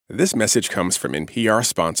This message comes from NPR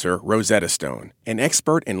sponsor Rosetta Stone, an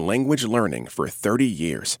expert in language learning for 30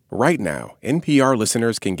 years. Right now, NPR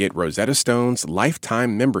listeners can get Rosetta Stone's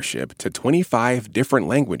lifetime membership to 25 different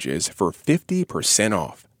languages for 50%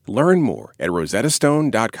 off. Learn more at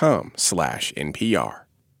rosettastone.com/NPR.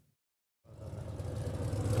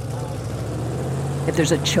 If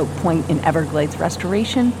there's a choke point in Everglades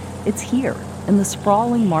restoration, it's here, in the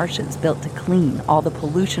sprawling marshes built to clean all the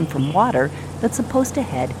pollution from water that's supposed to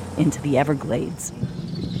head into the Everglades.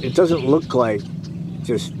 It doesn't look like,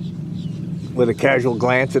 just with a casual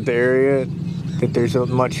glance at the area, that there's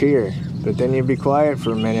much here. But then you be quiet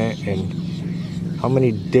for a minute, and how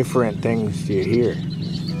many different things do you hear?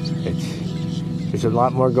 There's a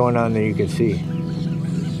lot more going on than you can see.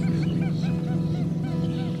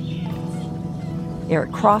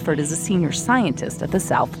 Eric Crawford is a senior scientist at the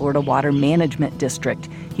South Florida Water Management District.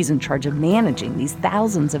 He's in charge of managing these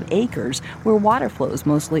thousands of acres where water flows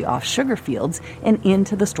mostly off sugar fields and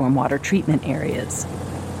into the stormwater treatment areas.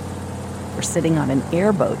 We're sitting on an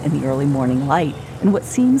airboat in the early morning light in what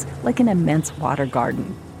seems like an immense water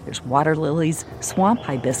garden. There's water lilies, swamp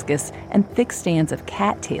hibiscus, and thick stands of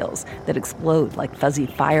cattails that explode like fuzzy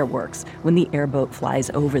fireworks when the airboat flies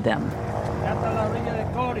over them.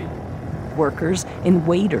 Workers and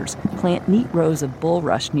waders plant neat rows of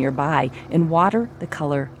bulrush nearby in water the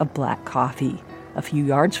color of black coffee. A few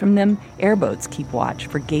yards from them, airboats keep watch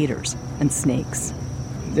for gators and snakes.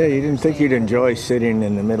 Yeah, you didn't think you'd enjoy sitting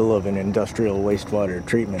in the middle of an industrial wastewater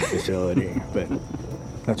treatment facility, but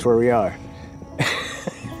that's where we are.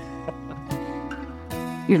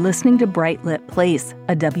 You're listening to Bright Lit Place,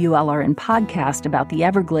 a WLRN podcast about the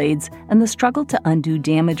Everglades and the struggle to undo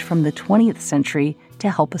damage from the 20th century to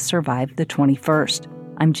help us survive the 21st.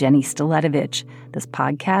 I'm Jenny Staletovich. This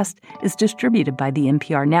podcast is distributed by the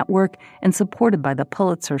NPR network and supported by the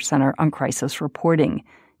Pulitzer Center on Crisis Reporting.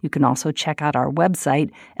 You can also check out our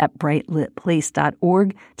website at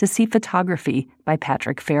brightlitplace.org to see photography by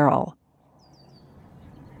Patrick Farrell.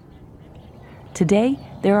 Today,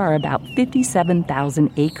 there are about 57,000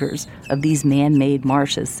 acres of these man-made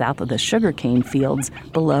marshes south of the sugarcane fields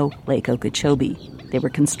below Lake Okeechobee. They were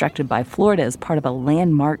constructed by Florida as part of a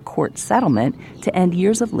landmark court settlement to end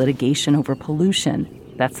years of litigation over pollution.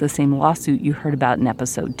 That's the same lawsuit you heard about in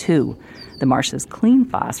Episode 2. The marshes clean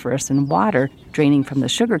phosphorus and water draining from the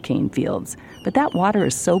sugarcane fields, but that water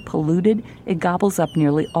is so polluted it gobbles up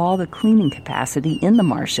nearly all the cleaning capacity in the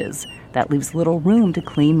marshes. That leaves little room to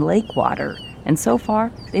clean lake water. And so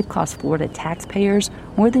far, they've cost Florida taxpayers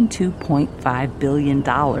more than $2.5 billion.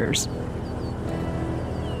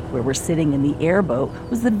 Where we're sitting in the airboat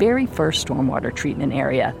was the very first stormwater treatment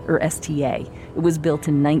area, or STA. It was built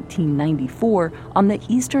in 1994 on the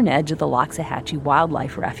eastern edge of the Loxahatchee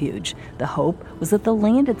Wildlife Refuge. The hope was that the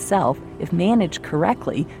land itself, if managed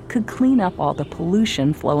correctly, could clean up all the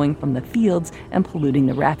pollution flowing from the fields and polluting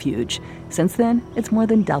the refuge. Since then, it's more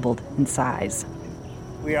than doubled in size.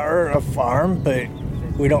 We are a farm, but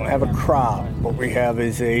we don't have a crop. What we have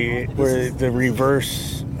is we're the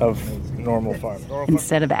reverse of normal farming.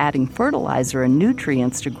 Instead of adding fertilizer and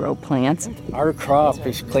nutrients to grow plants, our crop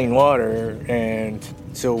is clean water, and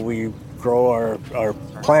so we grow our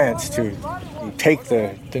plants to take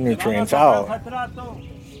the nutrients out.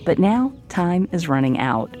 But now time is running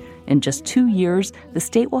out. In just 2 years, the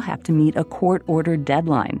state will have to meet a court-ordered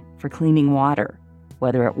deadline for cleaning water.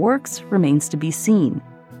 Whether it works remains to be seen.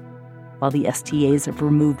 While the STAs have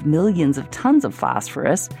removed millions of tons of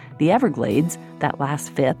phosphorus, the Everglades, that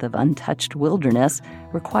last fifth of untouched wilderness,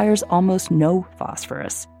 requires almost no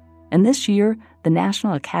phosphorus. And this year, the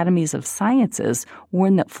National Academies of Sciences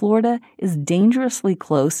warn that Florida is dangerously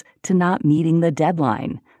close to not meeting the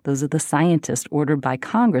deadline. Those are the scientists ordered by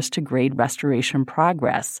Congress to grade restoration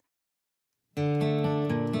progress.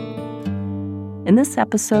 In this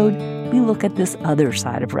episode, we look at this other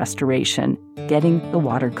side of restoration, getting the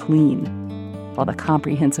water clean. While the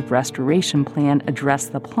Comprehensive Restoration Plan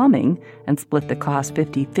addressed the plumbing and split the cost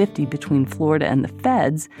 50-50 between Florida and the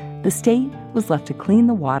feds, the state was left to clean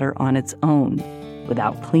the water on its own.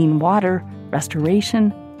 Without clean water,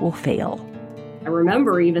 restoration will fail. I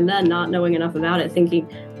remember even then not knowing enough about it, thinking,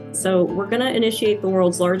 so we're going to initiate the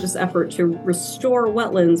world's largest effort to restore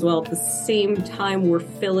wetlands while at the same time we're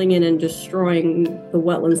filling in and destroying the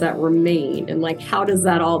wetlands that remain. And how does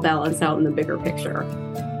that all balance out in the bigger picture?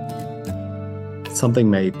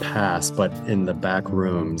 Something may pass, but in the back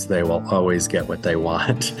rooms, they will always get what they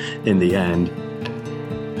want in the end.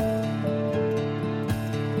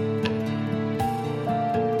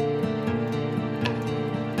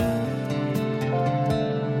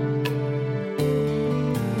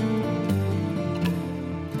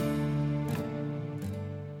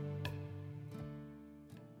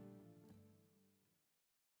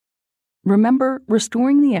 Remember,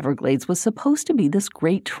 restoring the Everglades was supposed to be this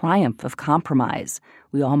great triumph of compromise.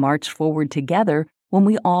 We all marched forward together when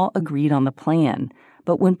we all agreed on the plan.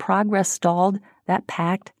 But when progress stalled, that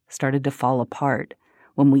pact started to fall apart.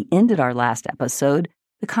 When we ended our last episode,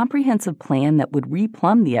 the comprehensive plan that would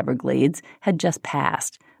replumb the Everglades had just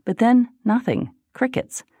passed. But then, nothing.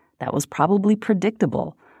 Crickets. That was probably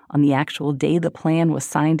predictable. On the actual day the plan was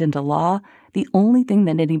signed into law, the only thing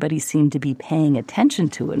that anybody seemed to be paying attention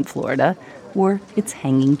to in Florida were its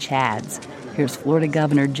hanging chads. Here's Florida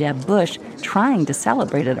Governor Jeb Bush trying to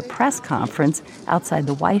celebrate at a press conference outside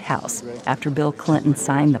the White House after Bill Clinton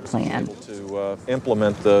signed the plan. To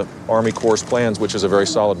implement the Army Corps' plans, which is a very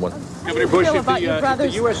solid one. Governor Bush, if the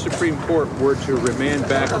U.S. Supreme Court were to remand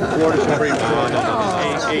back to the Florida Supreme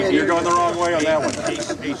Court, You're going the wrong way on that one.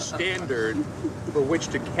 A standard for which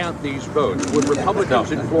to count these votes, would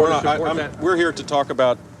Republicans in Florida support that? We're here to talk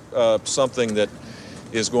about something that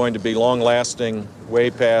is going to be long-lasting,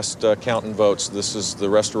 way past counting votes. This is the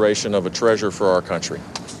restoration of a treasure for our country.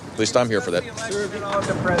 At least I'm here for that.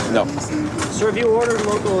 No. Sir, have you ordered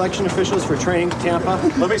local election officials for training Tampa?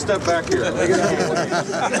 Let me step back here.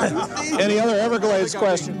 Any other Everglades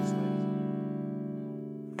questions?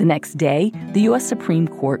 The next day, the U.S. Supreme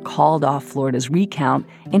Court called off Florida's recount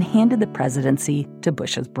and handed the presidency to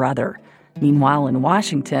Bush's brother. Meanwhile, in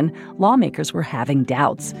Washington, lawmakers were having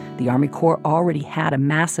doubts. The Army Corps already had a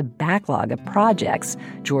massive backlog of projects.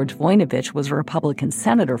 George Voinovich was a Republican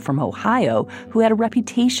senator from Ohio who had a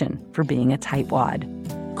reputation for being a tightwad.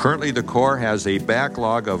 Currently, the Corps has a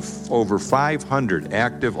backlog of over 500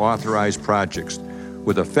 active authorized projects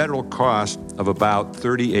with a federal cost of about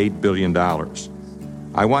 $38 billion.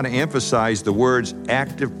 I want to emphasize the words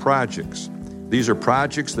active projects. These are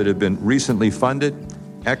projects that have been recently funded,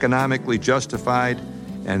 economically justified,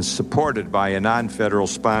 and supported by a non-federal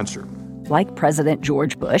sponsor. Like President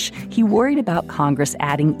George Bush, he worried about Congress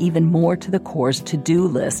adding even more to the Corps' to-do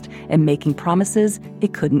list and making promises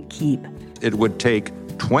it couldn't keep. It would take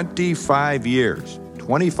 25 years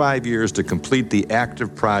to complete the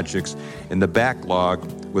active projects in the backlog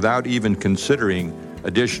without even considering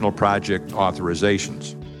additional project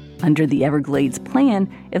authorizations. Under the Everglades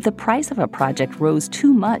plan, if the price of a project rose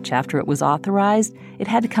too much after it was authorized, it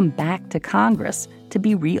had to come back to Congress to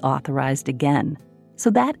be reauthorized again. So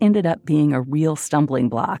that ended up being a real stumbling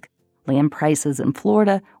block. Land prices in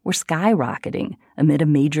Florida were skyrocketing amid a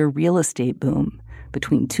major real estate boom.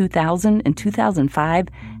 Between 2000 and 2005,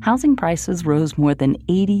 housing prices rose more than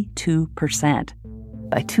 82%.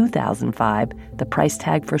 By 2005, the price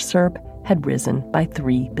tag for SERP had risen by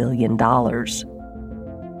 $3 billion.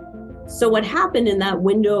 So what happened in that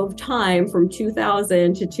window of time from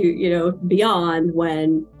 2000 to beyond,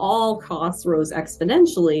 when all costs rose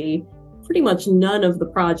exponentially, pretty much none of the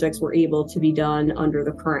projects were able to be done under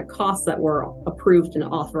the current costs that were approved and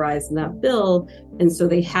authorized in that bill. And so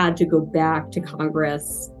they had to go back to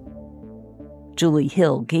Congress. Julie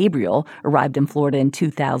Hill Gabriel arrived in Florida in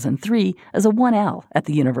 2003 as a 1L at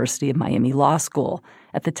the University of Miami Law School.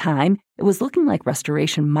 At the time, it was looking like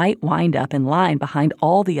restoration might wind up in line behind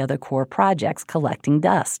all the other Corps projects collecting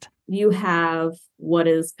dust. You have what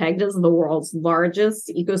is pegged as the world's largest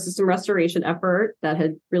ecosystem restoration effort that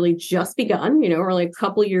had really just begun. We're only a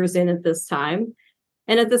couple years in at this time.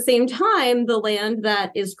 And at the same time, the land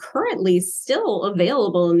that is currently still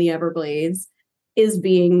available in the Everglades is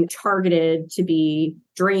being targeted to be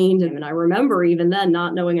drained. And I remember even then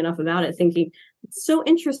not knowing enough about it, thinking, it's so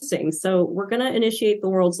interesting. So we're going to initiate the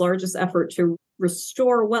world's largest effort to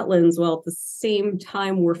restore wetlands while at the same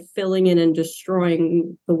time we're filling in and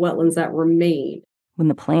destroying the wetlands that remain. When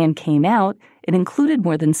the plan came out, it included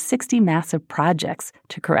more than 60 massive projects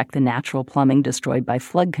to correct the natural plumbing destroyed by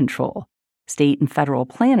flood control. State and federal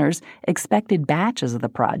planners expected batches of the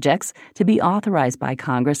projects to be authorized by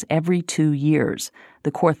Congress every 2 years.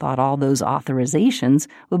 The Corps thought all those authorizations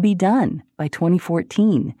would be done by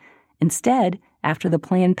 2014. Instead, after the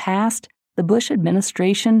plan passed, the Bush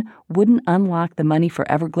administration wouldn't unlock the money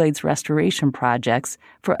for Everglades restoration projects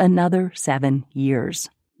for another 7 years.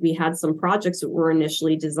 We had some projects that were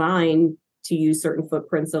initially designed to use certain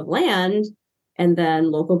footprints of land, and then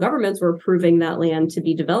local governments were approving that land to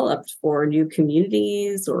be developed for new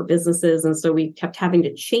communities or businesses. And so we kept having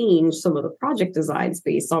to change some of the project designs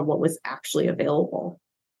based on what was actually available.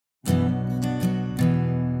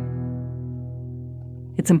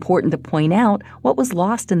 It's important to point out what was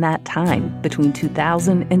lost in that time between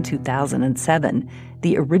 2000 and 2007.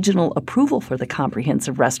 The original approval for the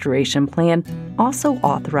Comprehensive Restoration Plan also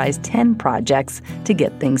authorized 10 projects to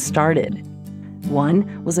get things started.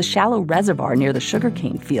 One was a shallow reservoir near the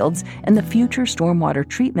sugarcane fields and the future stormwater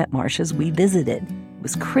treatment marshes we visited. It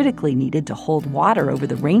was critically needed to hold water over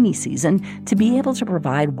the rainy season to be able to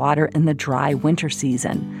provide water in the dry winter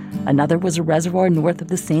season. Another was a reservoir north of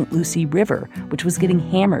the St. Lucie River, which was getting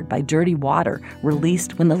hammered by dirty water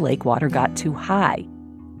released when the lake water got too high.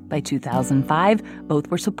 By 2005, both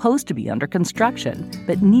were supposed to be under construction,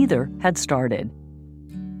 but neither had started.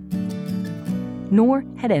 Nor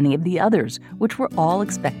had any of the others, which were all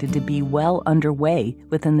expected to be well underway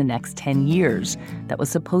within the next 10 years. That was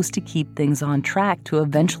supposed to keep things on track to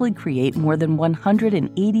eventually create more than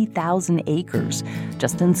 180,000 acres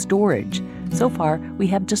just in storage. So far, we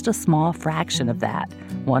have just a small fraction of that.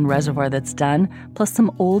 One reservoir that's done, plus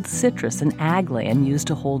some old citrus and ag land used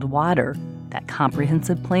to hold water. That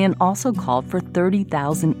comprehensive plan also called for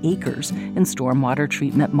 30,000 acres in stormwater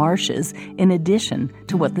treatment marshes, in addition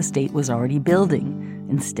to what the state was already building.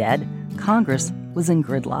 Instead, Congress was in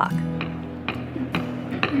gridlock.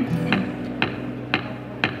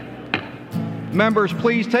 Members,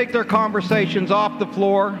 please take their conversations off the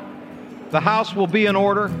floor. The House will be in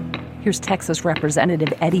order. Here's Texas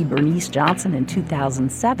Representative Eddie Bernice Johnson in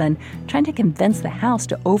 2007 trying to convince the House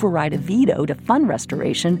to override a veto to fund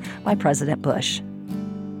restoration by President Bush.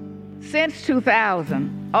 Since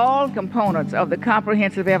 2000, all components of the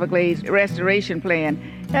Comprehensive Everglades Restoration Plan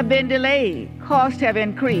have been delayed. Costs have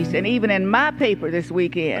increased, and even in my paper this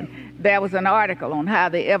weekend, there was an article on how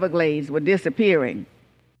the Everglades were disappearing.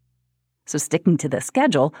 So sticking to the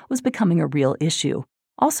schedule was becoming a real issue.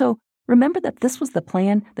 Also, remember that this was the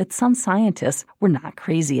plan that some scientists were not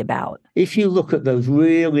crazy about. If you look at those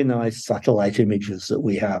really nice satellite images that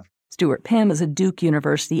we have. Stuart Pym is a Duke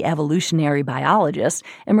University evolutionary biologist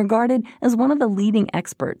and regarded as one of the leading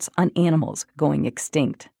experts on animals going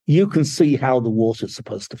extinct. You can see how the water's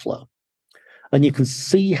supposed to flow. And you can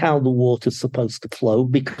see how the water's supposed to flow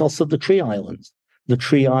because of the tree islands. The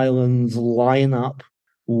tree islands line up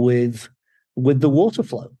with the water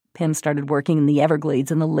flow. Pym started working in the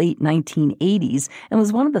Everglades in the late 1980s and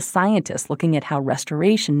was one of the scientists looking at how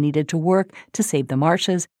restoration needed to work to save the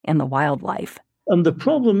marshes and the wildlife. And the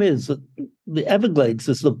problem is that the Everglades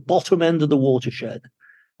is the bottom end of the watershed.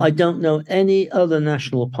 I don't know any other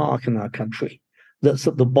national park in our country that's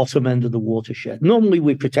at the bottom end of the watershed. Normally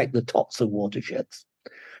we protect the tops of watersheds.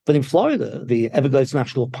 But in Florida, the Everglades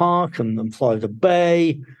National Park and Florida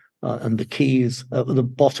Bay and the Keys are at the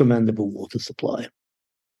bottom end of a water supply.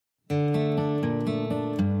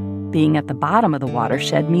 Being at the bottom of the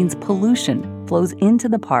watershed means pollution flows into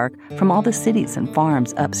the park from all the cities and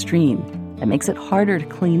farms upstream. That makes it harder to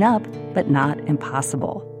clean up, but not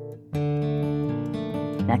impossible.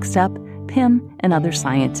 Next up, Pym and other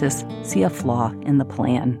scientists see a flaw in the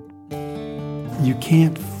plan. You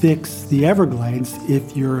can't fix the Everglades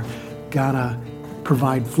if you're gotta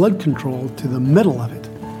provide flood control to the middle of it.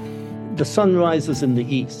 The sun rises in the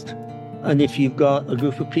east. And if you've got a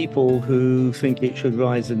group of people who think it should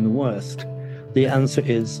rise in the west, the answer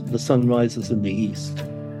is the sun rises in the east.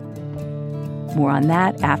 More on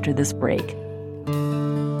that after this break.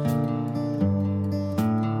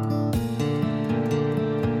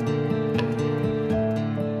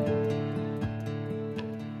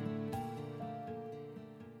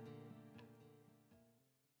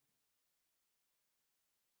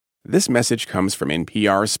 This message comes from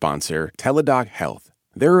NPR sponsor Teladoc Health.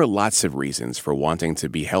 There are lots of reasons for wanting to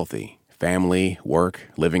be healthy. Family, work,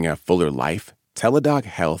 living a fuller life. Teladoc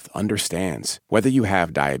Health understands. Whether you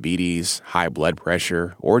have diabetes, high blood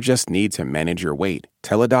pressure, or just need to manage your weight,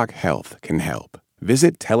 Teladoc Health can help.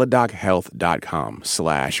 Visit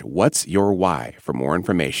teladochealth.com/whatsyourwhy for more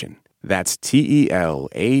information. That's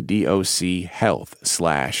TELADOC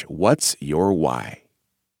health/whatsyourwhy.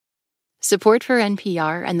 Support for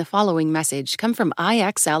NPR and the following message come from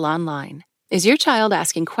IXL Online. Is your child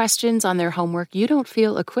asking questions on their homework you don't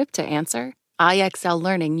feel equipped to answer? IXL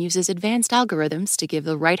Learning uses advanced algorithms to give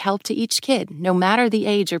the right help to each kid, no matter the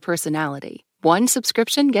age or personality. One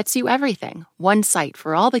subscription gets you everything. One site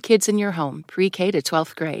for all the kids in your home, pre-K to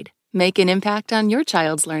 12th grade. Make an impact on your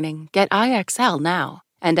child's learning. Get IXL now.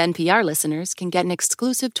 And NPR listeners can get an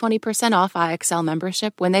exclusive 20% off IXL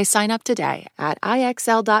membership when they sign up today at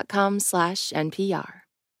IXL.com/NPR.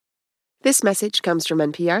 This message comes from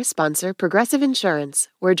NPR sponsor Progressive Insurance,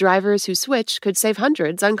 where drivers who switch could save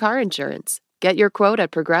hundreds on car insurance. Get your quote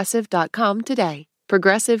at Progressive.com today.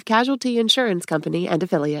 Progressive Casualty Insurance Company and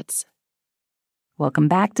Affiliates. Welcome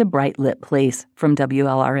back to Bright Lit Place from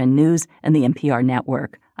WLRN News and the NPR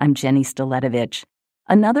Network. I'm Jenny Staletovich.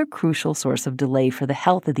 Another crucial source of delay for the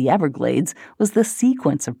health of the Everglades was the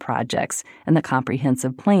sequence of projects and the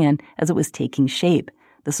comprehensive plan as it was taking shape.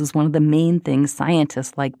 This was one of the main things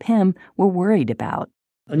scientists like Pym were worried about.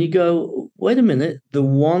 And you go, wait a minute, the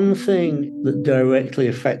one thing that directly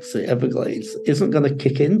affects the Everglades isn't going to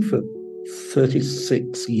kick in for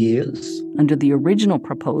 36 years. Under the original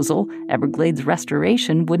proposal, Everglades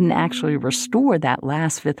restoration wouldn't actually restore that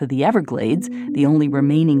last fifth of the Everglades, the only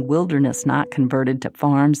remaining wilderness not converted to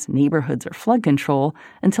farms, neighborhoods, or flood control,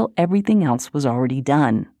 until everything else was already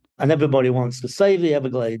done. And everybody wants to save the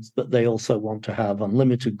Everglades, but they also want to have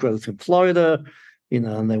unlimited growth in Florida,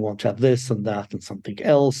 and they want to have this and that and something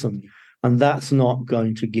else. And that's not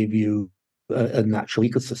going to give you a natural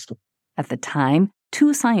ecosystem. At the time,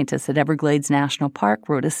 2 scientists at Everglades National Park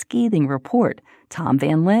wrote a scathing report. Tom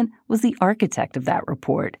Van Lint was the architect of that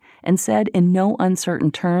report and said in no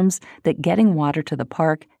uncertain terms that getting water to the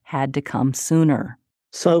park had to come sooner.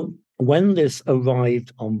 So when this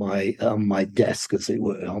arrived on my desk, as it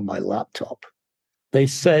were, on my laptop, they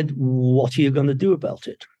said, "What are you going to do about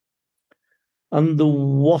it?" And the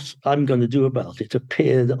 "what I'm going to do about it"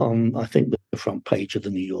 appeared on, I think, the front page of the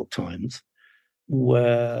New York Times,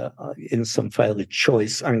 where in some fairly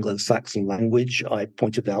choice Anglo-Saxon language, I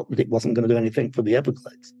pointed out that it wasn't going to do anything for the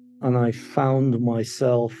Everglades. And I found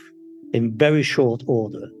myself in very short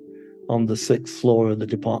order on the 6th floor of the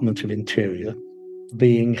Department of Interior,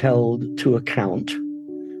 being held to account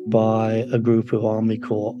by a group of Army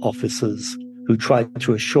Corps officers who tried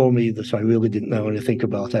to assure me that I really didn't know anything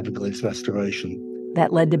about Everglades restoration.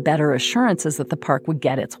 That led to better assurances that the park would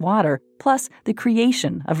get its water, plus the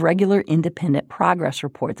creation of regular independent progress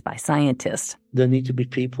reports by scientists. There need to be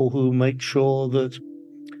people who make sure that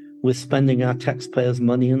we're spending our taxpayers'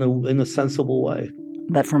 money in a sensible way.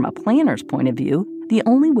 But from a planner's point of view, the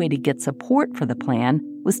only way to get support for the plan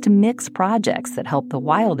was to mix projects that help the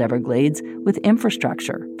wild Everglades with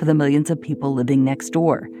infrastructure for the millions of people living next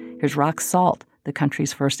door. Here's Rock Salt, the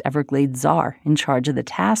country's first Everglades czar, in charge of the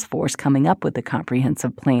task force coming up with the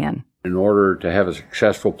comprehensive plan. In order to have a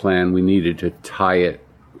successful plan, we needed to tie it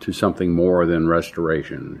to something more than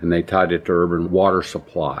restoration, and they tied it to urban water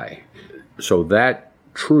supply. So that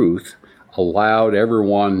truth allowed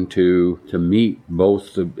everyone to meet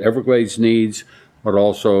both the Everglades needs, but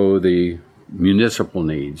also the municipal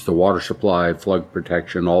needs, the water supply, flood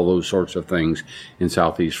protection, all those sorts of things in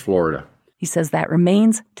Southeast Florida. He says that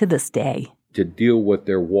remains to this day. To deal with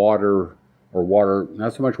their water,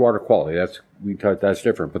 not so much water quality, that's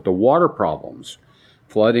different, but the water problems,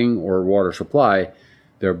 flooding or water supply,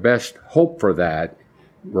 their best hope for that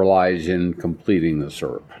relies in completing the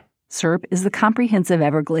SERP. SERP is the Comprehensive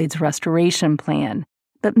Everglades Restoration Plan,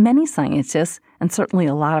 but many scientists, and certainly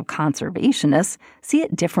a lot of conservationists, see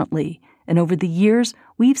it differently. And over the years,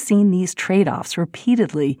 we've seen these trade-offs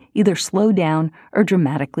repeatedly either slow down or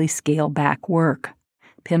dramatically scale back work.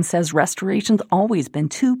 Pym says restoration's always been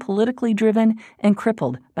too politically driven and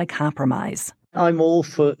crippled by compromise. I'm all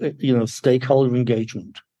for, stakeholder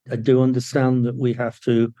engagement. I do understand that we have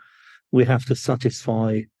to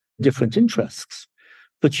satisfy different interests.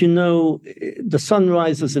 But the sun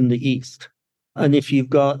rises in the east. And if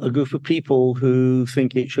you've got a group of people who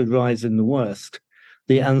think it should rise in the west,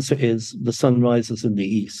 the answer is the sun rises in the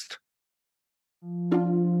east.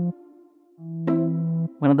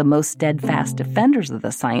 One of the most steadfast defenders of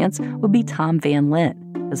the science would be Tom Van Lint.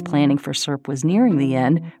 As planning for SERP was nearing the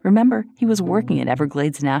end, remember, he was working at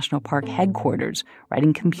Everglades National Park headquarters,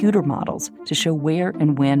 writing computer models to show where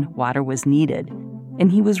and when water was needed.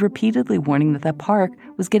 And he was repeatedly warning that the park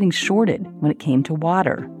was getting shorted when it came to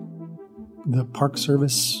water. The Park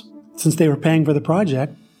Service, since they were paying for the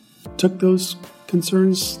project, took those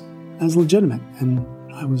concerns as legitimate, and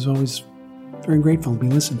I was always very grateful to be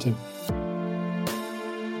listened to.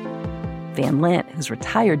 Van Lint, who's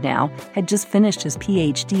retired now, had just finished his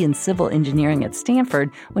Ph.D. in civil engineering at Stanford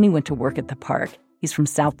when he went to work at the park. He's from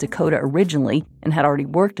South Dakota originally and had already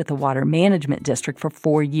worked at the Water Management District for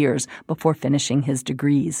 4 years before finishing his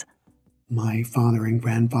degrees. My father and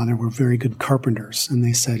grandfather were very good carpenters, and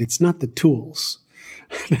they said it's not the tools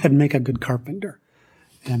that make a good carpenter.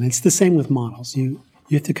 And it's the same with models. You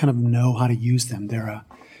have to kind of know how to use them. They're a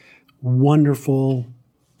wonderful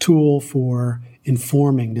tool for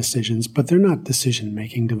informing decisions, but they're not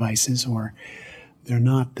decision-making devices, or they're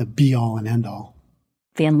not the be-all and end-all.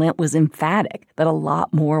 Van Lint was emphatic that a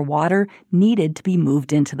lot more water needed to be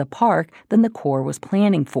moved into the park than the Corps was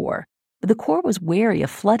planning for. But the Corps was wary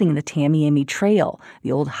of flooding the Tamiami Trail,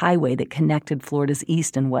 the old highway that connected Florida's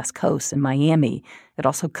east and west coasts and Miami. It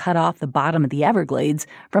also cut off the bottom of the Everglades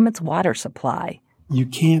from its water supply. You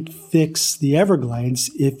can't fix the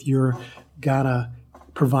Everglades if you're gotta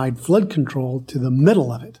provide flood control to the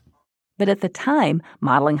middle of it. But at the time,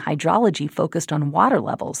 modeling hydrology focused on water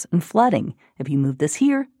levels and flooding. If you move this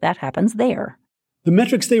here, that happens there. The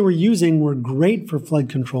metrics they were using were great for flood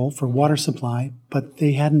control, for water supply, but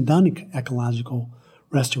they hadn't done ecological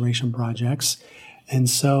restoration projects. And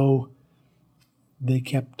so they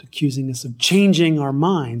kept accusing us of changing our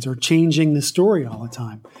minds or changing the story all the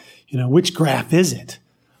time. Which graph is it?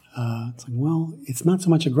 It's like, well, it's not so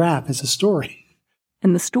much a graph, it's a story.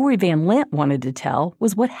 And the story Van Lint wanted to tell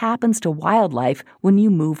was what happens to wildlife when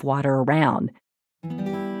you move water around.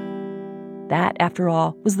 That, after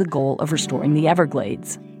all, was the goal of restoring the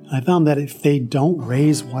Everglades. I found that if they don't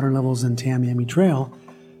raise water levels in Tamiami Trail,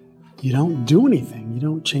 you don't do anything. You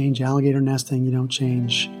don't change alligator nesting, you don't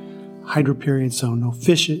change hydro periods, so no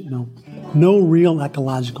fish, no real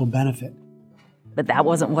ecological benefit. But that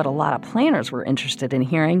wasn't what a lot of planners were interested in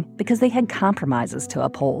hearing because they had compromises to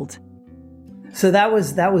uphold. So that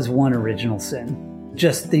was one original sin,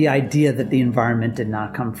 just the idea that the environment did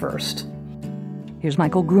not come first. Here's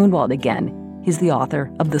Michael Grunwald again. He's the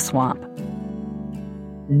author of The Swamp.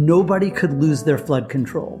 Nobody could lose their flood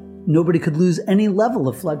control. Nobody could lose any level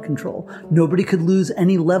of flood control. Nobody could lose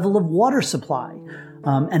any level of water supply.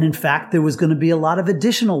 And in fact, there was going to be a lot of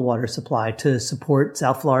additional water supply to support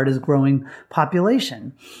South Florida's growing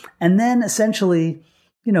population. And then essentially,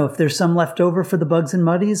 if there's some left over for the bugs and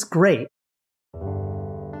muddies, great.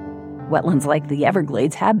 Wetlands like the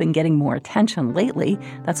Everglades have been getting more attention lately.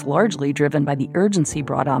 That's largely driven by the urgency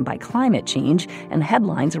brought on by climate change and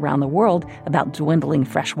headlines around the world about dwindling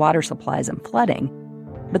freshwater supplies and flooding.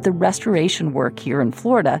 But the restoration work here in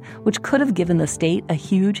Florida, which could have given the state a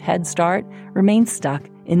huge head start, remains stuck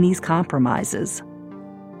in these compromises.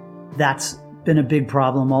 That's been a big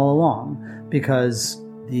problem all along because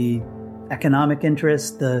the economic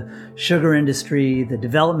interests, the sugar industry, the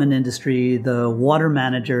development industry, the water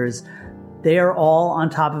managers, they are all on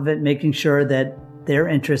top of it, making sure that their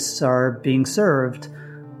interests are being served.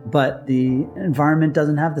 But the environment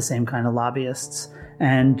doesn't have the same kind of lobbyists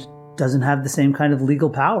and doesn't have the same kind of legal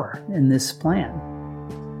power in this plan.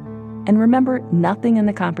 And remember, nothing in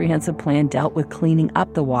the comprehensive plan dealt with cleaning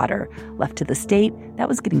up the water. Left to the state, that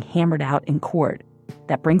was getting hammered out in court.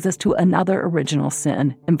 That brings us to another original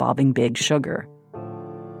sin involving Big Sugar.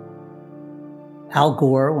 Al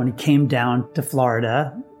Gore, when he came down to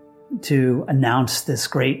Florida to announce this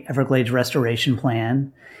great Everglades restoration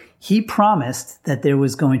plan, he promised that there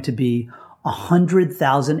was going to be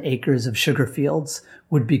 100,000 acres of sugar fields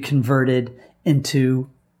would be converted into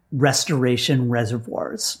restoration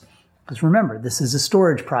reservoirs. Because remember, this is a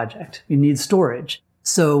storage project. You need storage.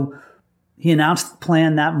 So he announced the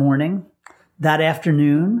plan that morning. That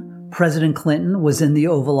afternoon, President Clinton was in the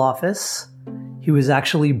Oval Office. He was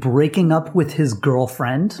actually breaking up with his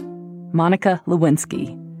girlfriend, Monica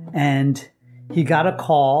Lewinsky. And he got a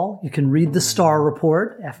call. You can read the Star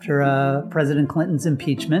Report after President Clinton's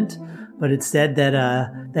impeachment. But it said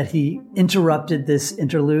that he interrupted this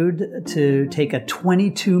interlude to take a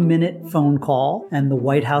 22-minute phone call. And the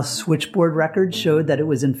White House switchboard record showed that it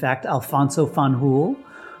was, in fact, Alfonso Fanjul,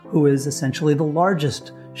 who is essentially the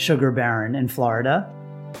largest sugar baron in Florida.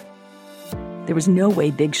 There was no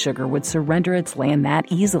way Big Sugar would surrender its land that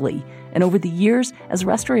easily. And over the years, as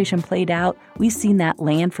restoration played out, we've seen that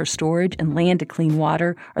land for storage and land to clean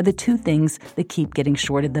water are the two things that keep getting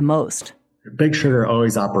shorted the most. Big Sugar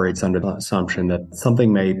always operates under the assumption that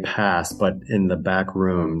something may pass, but in the back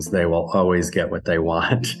rooms, they will always get what they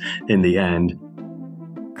want in the end.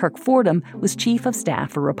 Kirk Fordham was chief of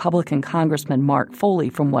staff for Republican Congressman Mark Foley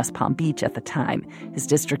from West Palm Beach at the time. His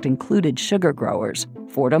district included sugar growers.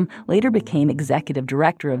 Fordham later became executive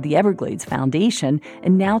director of the Everglades Foundation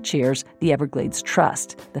and now chairs the Everglades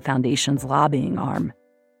Trust, the foundation's lobbying arm.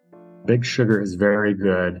 Big Sugar is very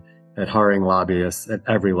good at hiring lobbyists at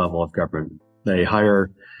every level of government. They hire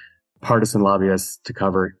partisan lobbyists to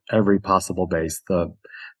cover every possible base: the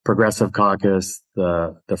Progressive Caucus,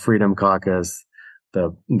 the Freedom Caucus,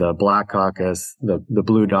 the Black Caucus, the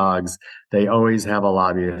Blue Dogs. They always have a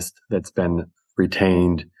lobbyist that's been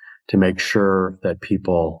retained to make sure that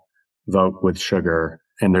people vote with sugar.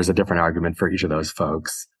 And there's a different argument for each of those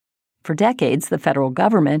folks. For decades, the federal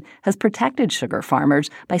government has protected sugar farmers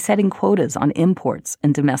by setting quotas on imports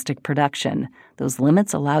and domestic production. Those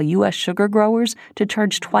limits allow U.S. sugar growers to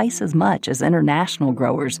charge twice as much as international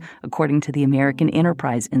growers, according to the American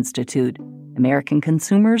Enterprise Institute. American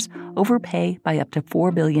consumers overpay by up to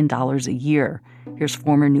 $4 billion a year. Here's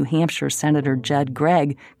former New Hampshire Senator Judd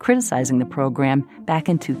Gregg criticizing the program back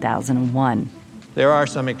in 2001. There are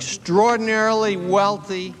some extraordinarily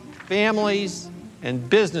wealthy families and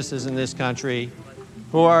businesses in this country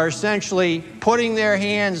who are essentially putting their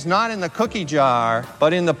hands not in the cookie jar,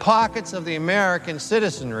 but in the pockets of the American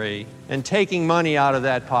citizenry and taking money out of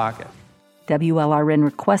that pocket. WLRN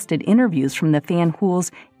requested interviews from the Fan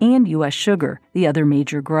Hools and U.S. Sugar, the other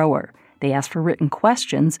major grower. They asked for written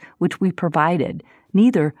questions, which we provided.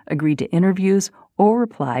 Neither agreed to interviews or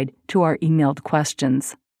replied to our emailed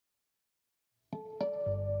questions.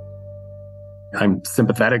 I'm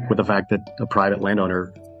sympathetic with the fact that a private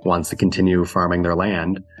landowner wants to continue farming their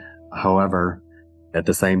land. However, at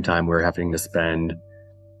the same time, we're having to spend,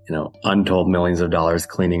 untold millions of dollars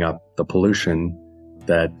cleaning up the pollution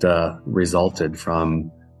that resulted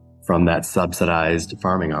from that subsidized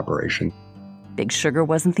farming operation. Big Sugar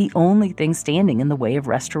wasn't the only thing standing in the way of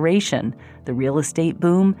restoration. The real estate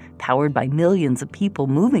boom, powered by millions of people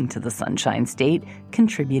moving to the Sunshine State,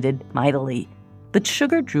 contributed mightily. But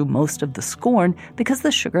sugar drew most of the scorn because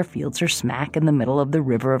the sugar fields are smack in the middle of the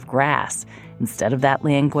river of grass. Instead of that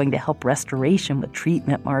land going to help restoration with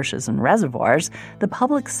treatment marshes and reservoirs, the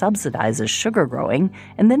public subsidizes sugar growing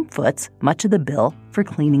and then foots much of the bill for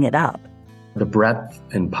cleaning it up. The breadth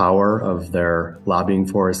and power of their lobbying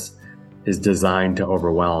force is designed to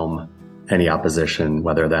overwhelm any opposition,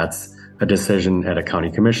 whether that's a decision at a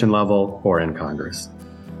county commission level or in Congress.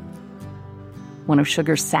 One of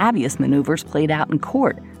Sugar's savviest maneuvers played out in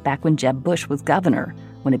court back when Jeb Bush was governor,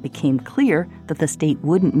 when it became clear that the state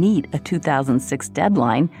wouldn't meet a 2006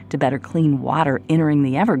 deadline to better clean water entering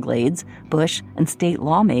the Everglades. Bush and state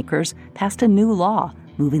lawmakers passed a new law,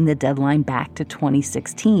 moving the deadline back to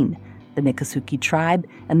 2016. The Miccosukee tribe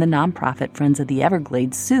and the nonprofit Friends of the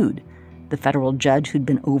Everglades sued. The federal judge who'd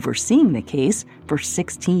been overseeing the case for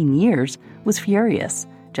 16 years was furious.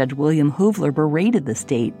 Judge William Hoovler berated the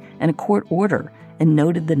state in a court order and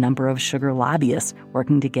noted the number of sugar lobbyists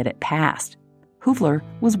working to get it passed. Hoovler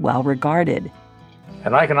was well regarded.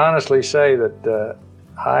 And I can honestly say that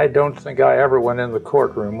I don't think I ever went in the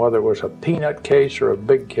courtroom, whether it was a peanut case or a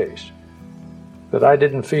big case, that I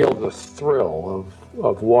didn't feel the thrill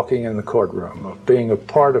of walking in the courtroom, of being a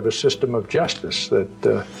part of a system of justice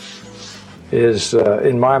that is,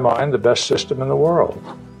 in my mind, the best system in the world.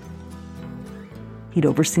 He'd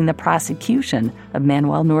overseen the prosecution of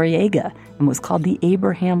Manuel Noriega and was called the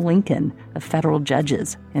Abraham Lincoln of federal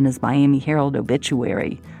judges in his Miami Herald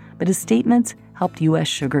obituary. But his statements helped U.S.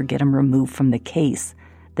 Sugar get him removed from the case.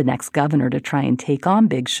 The next governor to try and take on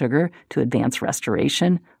Big Sugar to advance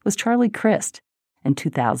restoration was Charlie Crist. In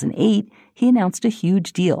 2008, he announced a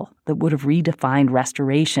huge deal that would have redefined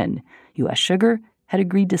restoration. U.S. Sugar had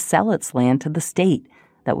agreed to sell its land to the state.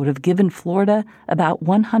 That would have given Florida about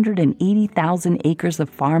 180,000 acres of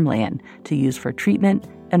farmland to use for treatment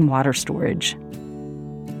and water storage.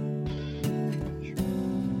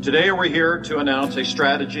 Today we're here to announce a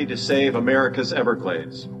strategy to save America's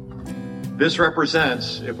Everglades. This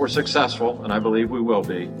represents, if we're successful, and I believe we will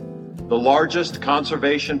be, the largest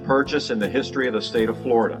conservation purchase in the history of the state of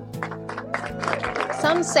Florida.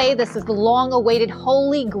 Some say this is the long-awaited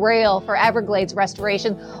holy grail for Everglades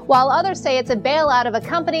restoration, while others say it's a bailout of a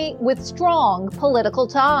company with strong political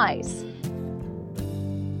ties.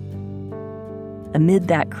 Amid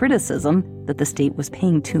that criticism that the state was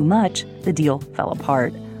paying too much, the deal fell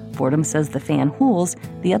apart. Fordham says the Fan Hools,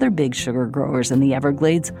 the other big sugar growers in the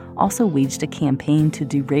Everglades, also waged a campaign to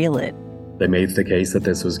derail it. They made the case that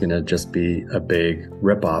this was going to just be a big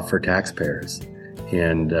ripoff for taxpayers.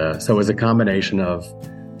 And so it was a combination of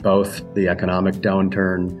both the economic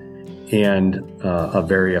downturn and a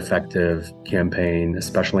very effective campaign,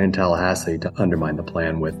 especially in Tallahassee, to undermine the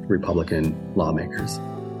plan with Republican lawmakers.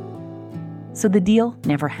 So the deal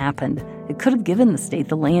never happened. It could have given the state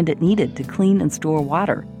the land it needed to clean and store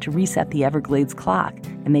water, to reset the Everglades clock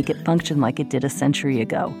and make it function like it did a century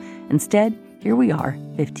ago. Instead, here we are,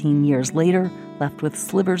 15 years later, left with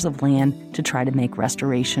slivers of land to try to make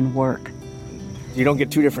restoration work. You don't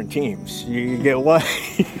get two different teams. You get one.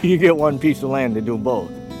 You get one piece of land to do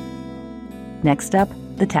both. Next up,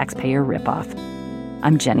 the taxpayer ripoff.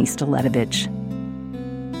 I'm Jenny Staletovich.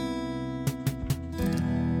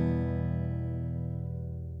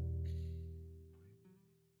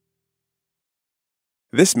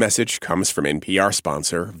 This message comes from NPR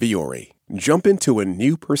sponsor Vuori. Jump into a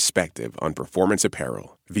new perspective on performance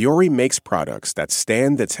apparel. Vuori makes products that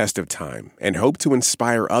stand the test of time and hope to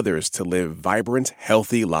inspire others to live vibrant,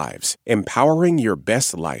 healthy lives, empowering your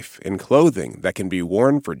best life in clothing that can be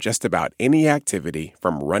worn for just about any activity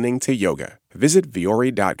from running to yoga. Visit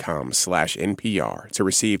Vuori.com/NPR to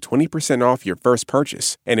receive 20% off your first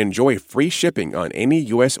purchase and enjoy free shipping on any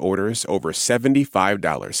U.S. orders over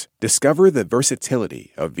 $75. Discover the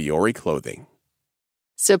versatility of Vuori clothing.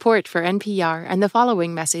 Support for NPR and the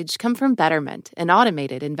following message come from Betterment, an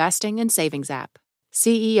automated investing and savings app.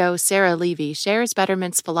 CEO Sarah Levy shares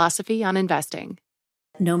Betterment's philosophy on investing.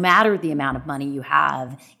 No matter the amount of money you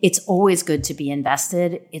have, it's always good to be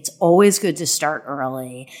invested. It's always good to start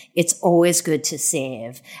early. It's always good to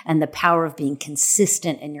save. And the power of being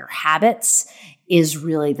consistent in your habits is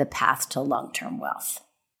really the path to long-term wealth.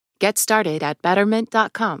 Get started at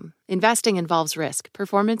Betterment.com. Investing involves risk.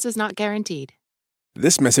 Performance is not guaranteed.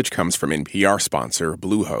 This message comes from NPR sponsor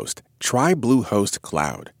Bluehost. Try Bluehost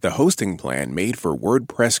Cloud, the hosting plan made for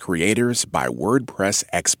WordPress creators by WordPress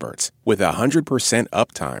experts. With 100%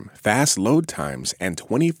 uptime, fast load times, and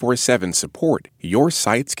 24/7 support, your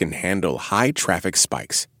sites can handle high traffic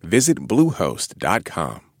spikes. Visit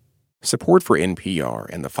Bluehost.com. Support for NPR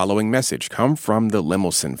and the following message come from the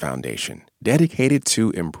Lemelson Foundation, dedicated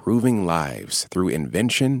to improving lives through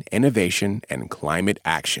invention, innovation, and climate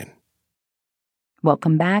action.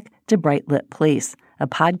 Welcome back to Bright Lit Place, a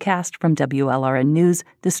podcast from WLRN News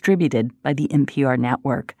distributed by the NPR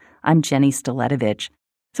network. I'm Jenny Staletovich.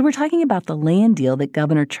 So we're talking about the land deal that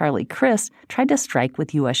Governor Charlie Crist tried to strike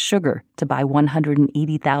with U.S. Sugar to buy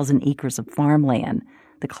 180,000 acres of farmland.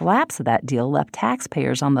 The collapse of that deal left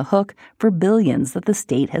taxpayers on the hook for billions that the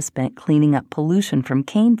state has spent cleaning up pollution from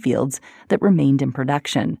cane fields that remained in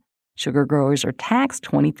production. Sugar growers are taxed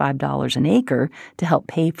 $25 an acre to help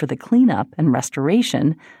pay for the cleanup and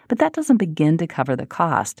restoration, but that doesn't begin to cover the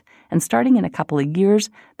cost. And starting in a couple of years,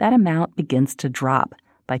 that amount begins to drop.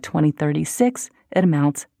 By 2036, it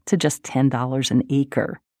amounts to just $10 an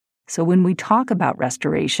acre. So when we talk about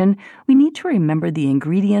restoration, we need to remember the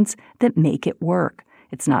ingredients that make it work.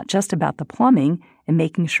 It's not just about the plumbing and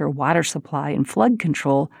making sure water supply and flood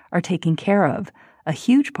control are taken care of. A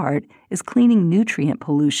huge part is cleaning nutrient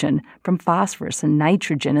pollution from phosphorus and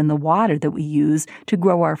nitrogen in the water that we use to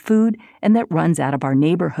grow our food and that runs out of our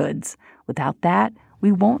neighborhoods. Without that,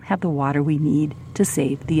 we won't have the water we need to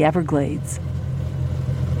save the Everglades.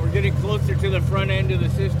 We're getting closer to the front end of the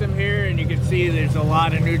system here, and you can see there's a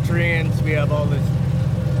lot of nutrients. We have all this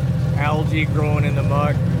algae growing in the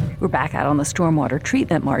muck. We're back out on the stormwater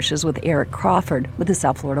treatment marshes with Eric Crawford with the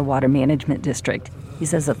South Florida Water Management District. He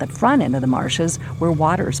says at the front end of the marshes, where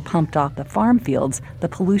water is pumped off the farm fields, the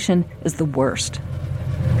pollution is the worst.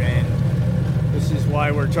 And this is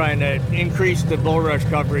why we're trying to increase the bulrush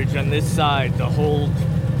coverage on this side to hold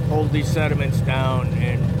these sediments down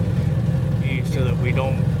and so that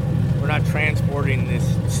we're not transporting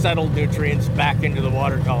this settled nutrients back into the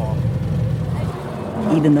water column.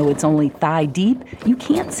 Even though it's only thigh deep, you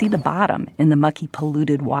can't see the bottom in the mucky,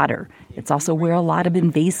 polluted water. It's also where a lot of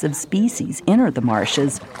invasive species enter the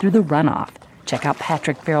marshes through the runoff. Check out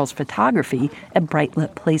Patrick Farrell's photography at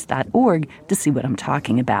brightlitplace.org to see what I'm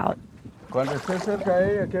talking about.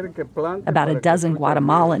 About a dozen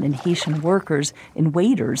Guatemalan and Haitian workers and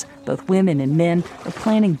waiters, both women and men, are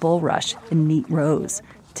planting bulrush in neat rows.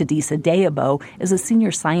 Tadisa Deabo is a senior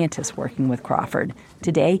scientist working with Crawford.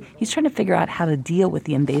 Today, he's trying to figure out how to deal with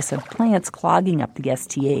the invasive plants clogging up the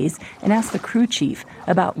STAs and ask the crew chief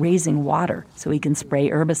about raising water so he can spray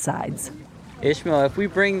herbicides. Ishmael, if we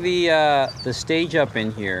bring the stage up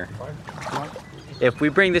in here,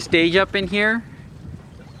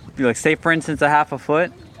 like say for instance a half a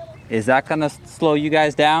foot, is that going to slow you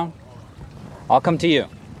guys down? I'll come to you.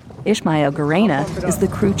 Ishmael Garena is the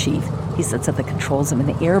crew chief. He sits at the controls of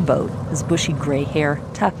an airboat, his bushy gray hair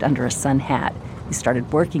tucked under a sun hat. He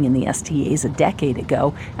started working in the STAs a decade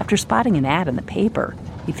ago after spotting an ad in the paper.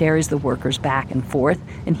 He ferries the workers back and forth,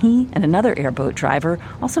 and he and another airboat driver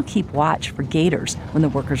also keep watch for gators when the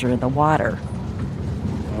workers are in the water.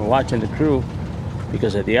 We're watching the crew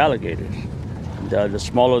because of the alligators. The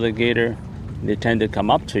smaller the gator, they tend to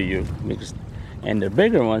come up to you, and the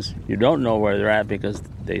bigger ones, you don't know where they're at because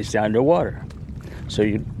they stay underwater. So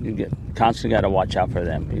you constantly got to watch out for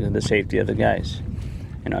them because of the safety of the guys.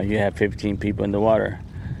 You have 15 people in the water.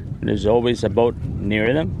 There's always a boat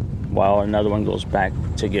near them while another one goes back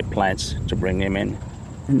to get plants to bring them in.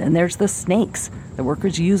 And then there's the snakes. The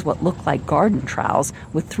workers use what look like garden trowels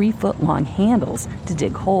with 3-foot-long handles to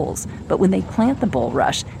dig holes. But when they plant the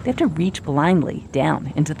bulrush, they have to reach blindly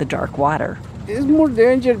down into the dark water. It's more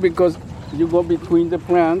dangerous because you go between the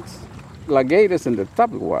plants, like gators in the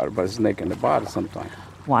top of the water, but snake in the bottom sometimes.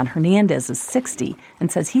 Juan Hernandez is 60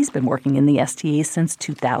 and says he's been working in the STA since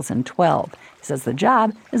 2012. He says the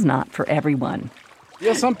job is not for everyone.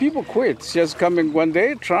 Yeah, some people quit. Just come in one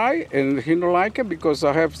day, try, and he don't like it because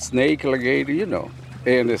I have snake, alligator,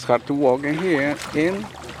 and it's hard to walk in here.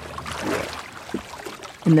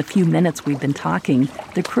 In the few minutes we've been talking,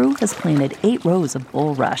 the crew has planted 8 rows of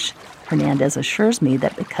bulrush. Hernandez assures me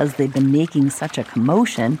that because they've been making such a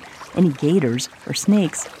commotion, any gators or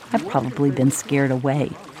snakes have probably been scared away.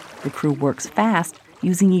 The crew works fast,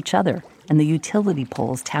 using each other and the utility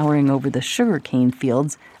poles towering over the sugarcane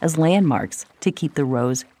fields as landmarks to keep the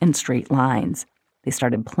rows in straight lines. They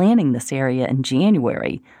started planting this area in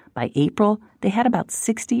January. By April, they had about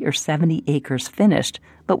 60 or 70 acres finished,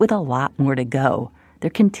 but with a lot more to go. They're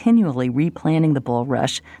continually replanting the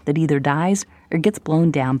bulrush that either dies or gets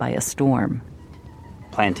blown down by a storm.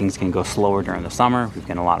 Plantings can go slower during the summer. We've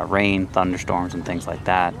got a lot of rain, thunderstorms, and things like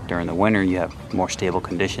that. During the winter, you have more stable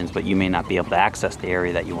conditions, but you may not be able to access the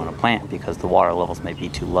area that you want to plant because the water levels may be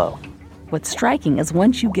too low. What's striking is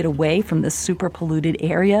once you get away from this super polluted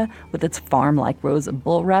area with its farm-like rows of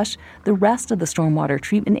bulrush, the rest of the stormwater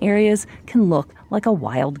treatment areas can look like a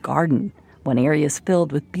wild garden. One area is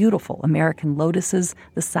filled with beautiful American lotuses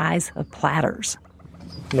the size of platters.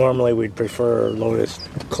 Normally we'd prefer lotus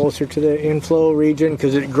closer to the inflow region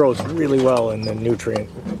because it grows really well in the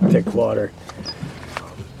nutrient-thick water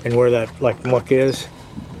and where that muck is.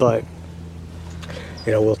 But,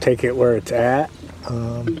 we'll take it where it's at.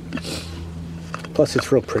 Plus,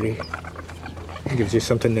 it's real pretty. It gives you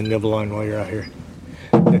something to nibble on while you're out here.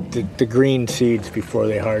 The green seeds before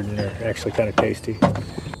they harden are actually kind of tasty.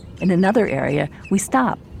 In another area, we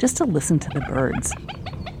stop just to listen to the birds.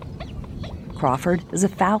 Crawford is a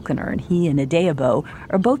falconer, and he and Adeyabo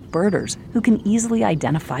are both birders who can easily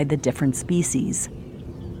identify the different species.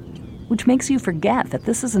 Which makes you forget that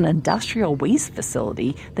this is an industrial waste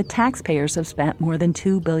facility that taxpayers have spent more than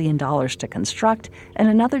 $2 billion to construct and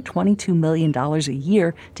another $22 million a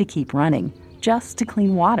year to keep running, just to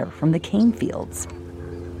clean water from the cane fields.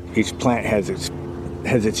 Each plant has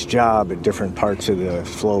its job at different parts of the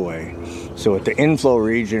flowway. So at the inflow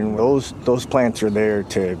region, those plants are there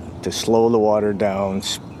to slow the water down,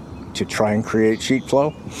 to try and create sheet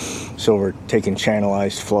flow. So we're taking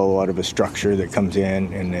channelized flow out of a structure that comes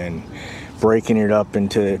in and then breaking it up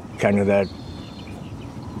into kind of that,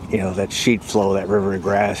 that sheet flow, that river of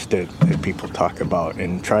grass that people talk about,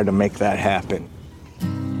 and try to make that happen.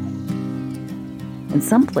 In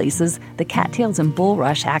some places, the cattails and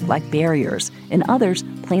bulrush act like barriers. In others,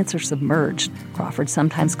 plants are submerged. Crawford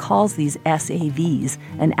sometimes calls these SAVs,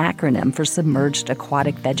 an acronym for submerged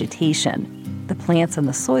aquatic vegetation. The plants in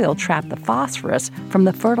the soil trap the phosphorus from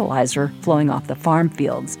the fertilizer flowing off the farm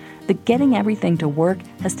fields. But getting everything to work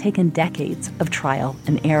has taken decades of trial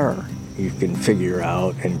and error. You can figure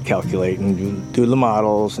out and calculate and do the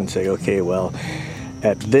models and say, okay, well,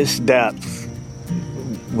 at this depth,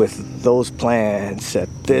 with those plants at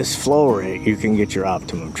this flow rate, you can get your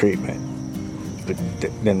optimum treatment. But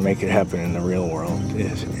then make it happen in the real world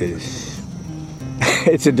is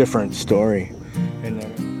it's a different story.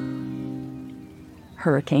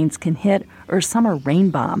 Hurricanes can hit or a summer rain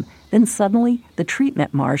bomb. Then suddenly, the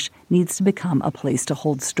treatment marsh needs to become a place to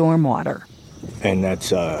hold stormwater. And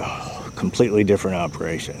that's a completely different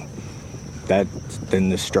operation. Then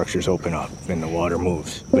the structures open up and the water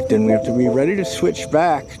moves. But then we have to be ready to switch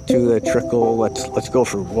back to the trickle, let's go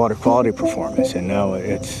for water quality performance. And now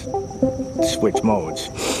it's switch modes.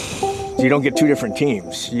 So you don't get two different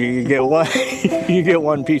teams. You get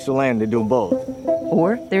one piece of land to do both.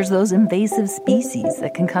 Or there's those invasive species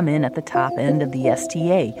that can come in at the top end of the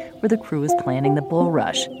STA where the crew is planting the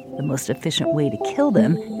bulrush. The most efficient way to kill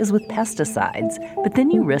them is with pesticides, but then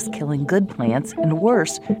you risk killing good plants and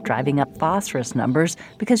worse, driving up phosphorus numbers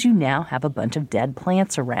because you now have a bunch of dead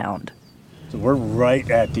plants around. So we're right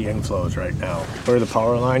at the inflows right now. Where the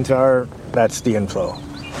power lines are, that's the inflow.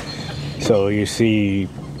 So you see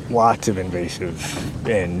lots of invasive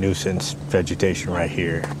and nuisance vegetation right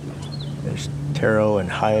here. There's taro and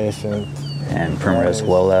hyacinth. And primrose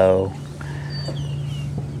willow.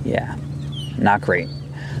 Yeah, not great.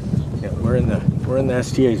 Yeah, we're in the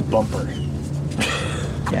STA's bumper.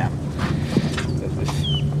 Yeah.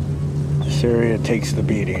 This area takes the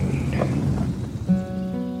beating.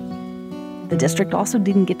 The district also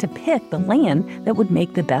didn't get to pick the land that would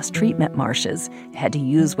make the best treatment marshes. It had to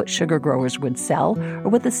use what sugar growers would sell or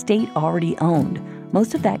what the state already owned.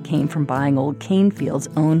 Most of that came from buying old cane fields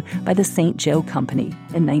owned by the St. Joe Company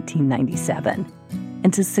in 1997.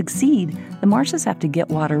 And to succeed, the marshes have to get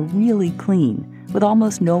water really clean, with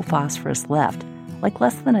almost no phosphorus left, like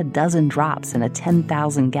less than a dozen drops in a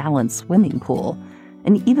 10,000-gallon swimming pool.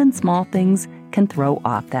 And even small things can throw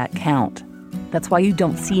off that count. That's why you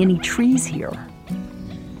don't see any trees here.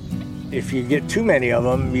 If you get too many of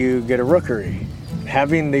them, you get a rookery.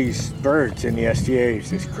 Having these birds in the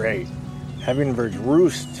STAs is great. Having birds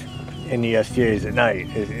roost in the STAs at night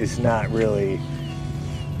is not really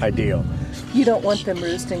ideal. You don't want them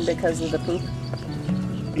roosting because of the poop?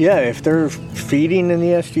 Yeah, if they're feeding in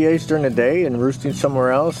the STAs during the day and roosting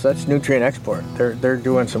somewhere else, that's nutrient export. They're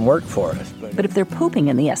doing some work for us. But if they're pooping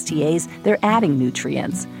in the STAs, they're adding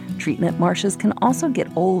nutrients. Treatment marshes can also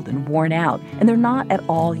get old and worn out, and they're not at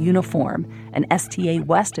all uniform. An STA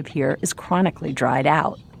west of here is chronically dried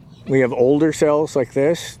out. We have older cells like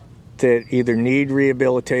this that either need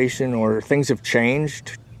rehabilitation or things have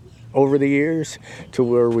changed over the years to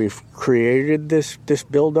where we've created this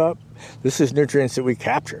buildup. This is nutrients that we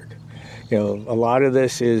captured. A lot of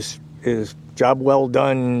this is job well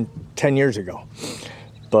done 10 years ago.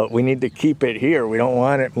 But we need to keep it here. We don't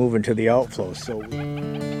want it moving to the outflows.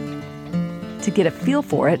 To get a feel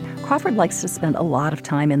for it, Crawford likes to spend a lot of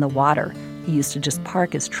time in the water. He used to just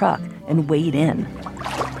park his truck and wade in.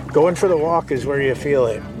 Going for the walk is where you feel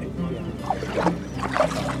it.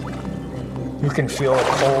 You can feel the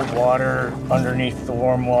cold water underneath the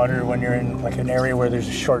warm water when you're in like an area where there's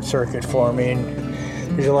a short circuit forming.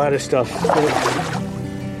 There's a lot of stuff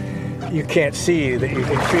that you can't see that you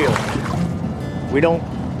can feel. We don't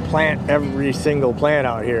plant every single plant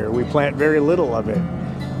out here. We plant very little of it,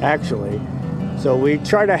 actually. So we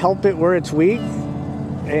try to help it where it's weak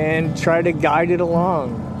and try to guide it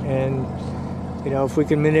along. And, if we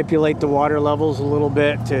can manipulate the water levels a little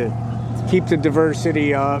bit to keep the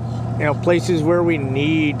diversity up, places where we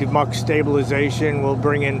need muck stabilization, we'll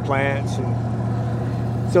bring in plants. And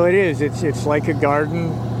so it's like a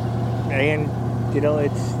garden, and,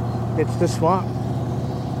 it's the swamp.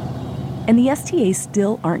 And the STAs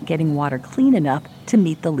still aren't getting water clean enough to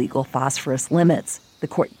meet the legal phosphorus limits. The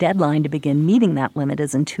court deadline to begin meeting that limit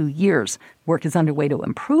is in 2 years. Work is underway to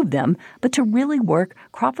improve them, but to really work,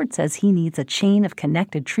 Crawford says he needs a chain of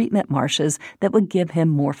connected treatment marshes that would give him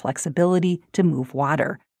more flexibility to move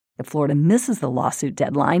water. If Florida misses the lawsuit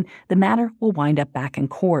deadline, the matter will wind up back in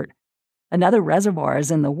court. Another reservoir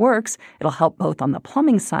is in the works. It'll help both on the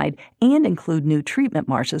plumbing side and include new treatment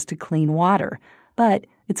marshes to clean water. But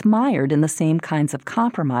it's mired in the same kinds of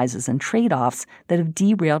compromises and trade-offs that have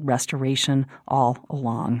derailed restoration all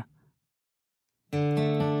along. I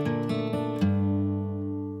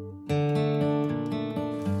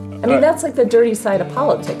mean, that's like the dirty side of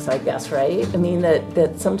politics, I guess, right? I mean,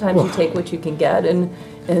 that sometimes you take what you can get, and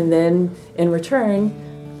then in return,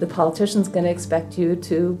 the politician's going to expect you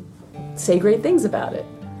to say great things about it.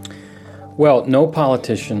 Well, no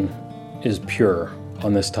politician is pure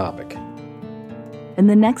on this topic. In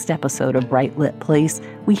the next episode of Bright Lit Place,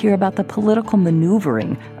 we hear about the political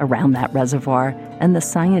maneuvering around that reservoir and the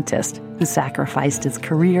scientist who sacrificed his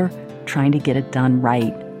career trying to get it done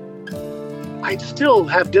right. I still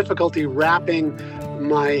have difficulty wrapping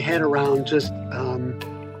my head around just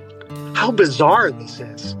how bizarre this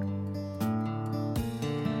is.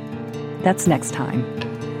 That's next time.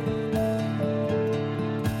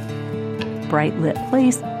 Bright Lit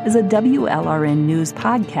Place is a WLRN News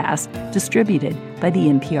podcast distributed by the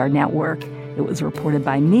NPR network. It was reported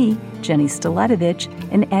by me, Jenny Staletovich,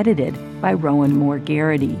 and edited by Rowan Moore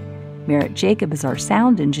Garrity. Merritt Jacob is our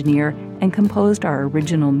sound engineer and composed our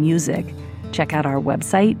original music. Check out our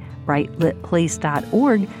website,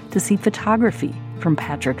 brightlitplace.org, to see photography from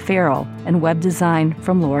Patrick Farrell and web design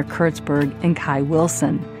from Laura Kurtzberg and Kai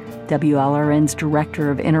Wilson. WLRN's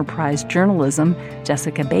Director of Enterprise Journalism,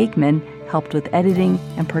 Jessica Bakeman, helped with editing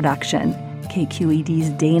and production.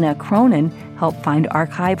 KQED's Dana Cronin helped find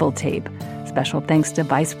archival tape. Special thanks to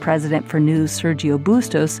Vice President for News Sergio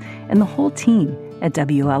Bustos and the whole team at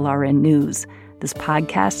WLRN News. This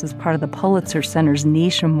podcast is part of the Pulitzer Center's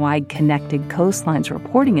nationwide Connected Coastlines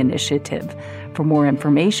reporting initiative. For more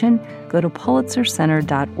information, go to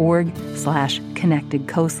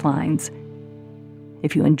pulitzercenter.org/connectedcoastlines.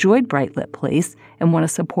 If you enjoyed Bright Lit Place and want to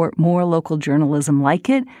support more local journalism like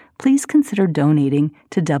it, please consider donating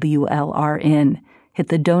to WLRN. Hit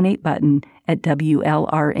the donate button at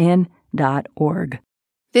WLRN.org.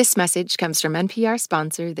 This message comes from NPR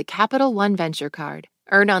sponsor, the Capital One Venture Card.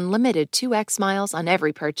 Earn unlimited 2x miles on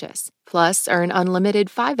every purchase. Plus, earn unlimited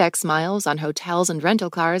 5x miles on hotels and rental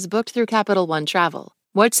cars booked through Capital One Travel.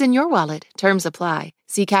 What's in your wallet? Terms apply.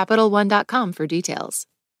 See CapitalOne.com for details.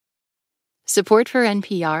 Support for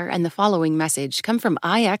NPR and the following message come from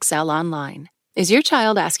IXL Online. Is your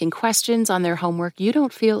child asking questions on their homework you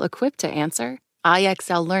don't feel equipped to answer?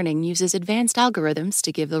 IXL Learning uses advanced algorithms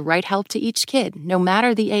to give the right help to each kid, no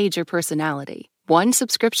matter the age or personality. One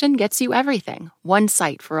subscription gets you everything. One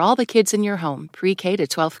site for all the kids in your home, pre-K to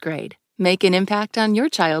 12th grade. Make an impact on your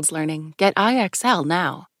child's learning. Get IXL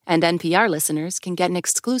now. And NPR listeners can get an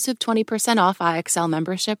exclusive 20% off IXL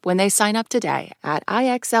membership when they sign up today at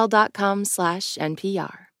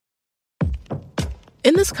IXL.com/NPR.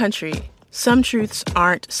 In this country, some truths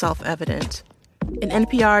aren't self-evident. In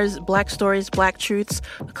NPR's Black Stories, Black Truths,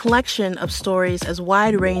 a collection of stories as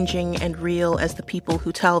wide-ranging and real as the people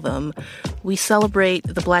who tell them, we celebrate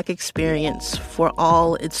the Black experience for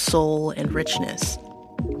all its soul and richness.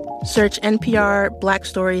 Search NPR Black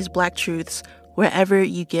Stories, Black Truths wherever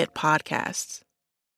you get podcasts.